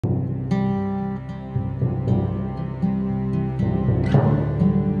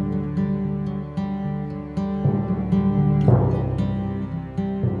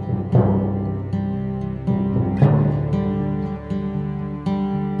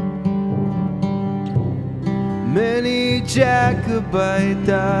Many Jacobite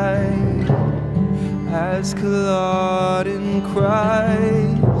died as Culloden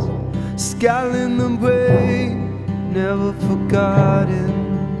cries, scaling the brave, never forgotten.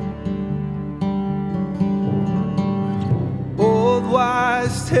 Old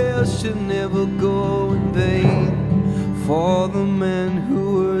wise tales should never go in vain for the men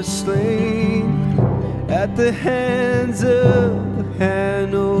who were slain at the hands of the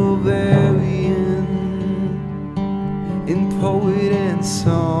Hanoverian. In poet and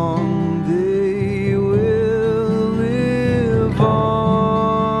song they will live on.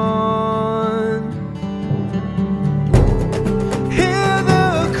 Hear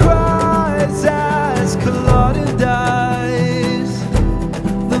the cries as Culloden dies,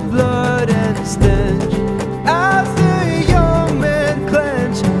 the blood and stench as the young men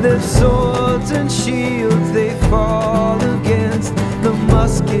clench their swords and shields. They fall against the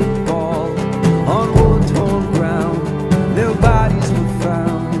musket ball on war-torn ground. Their bodies were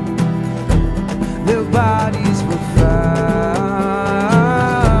found. Their bodies were found.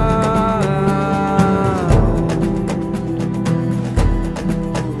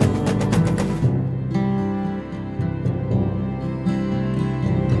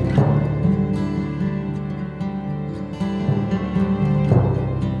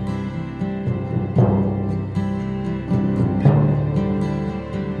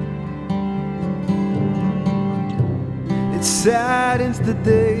 It saddens the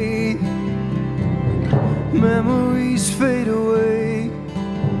day, memories fade away.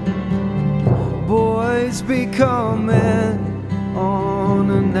 Boys become men on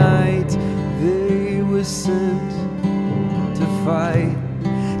a night they were sent to fight.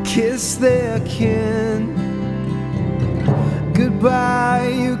 Kiss their kin goodbye,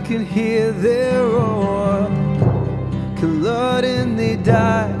 you can hear their roar. Culloden they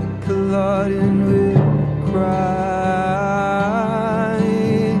died, Culloden will cry.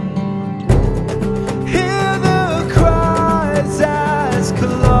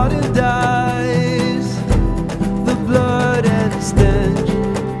 Culloden dies, the blood and stench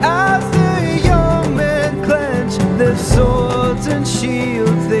as the young men clench their swords and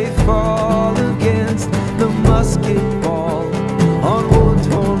shields. They fall against the musket ball on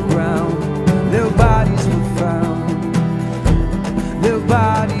war-torn ground. Their bodies were found. Their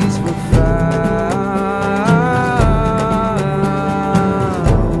bodies were found.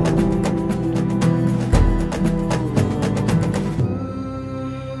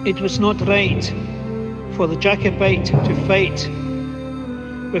 It was not right for the Jacobite to fight.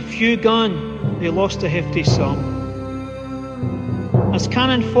 With few gone, they lost a hefty sum. As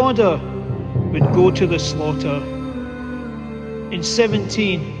cannon fodder would go to the slaughter. In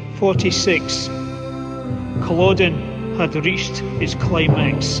 1746, Culloden had reached his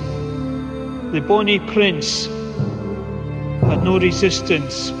climax. The bonny prince had no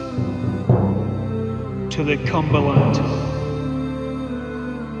resistance to the Cumberland.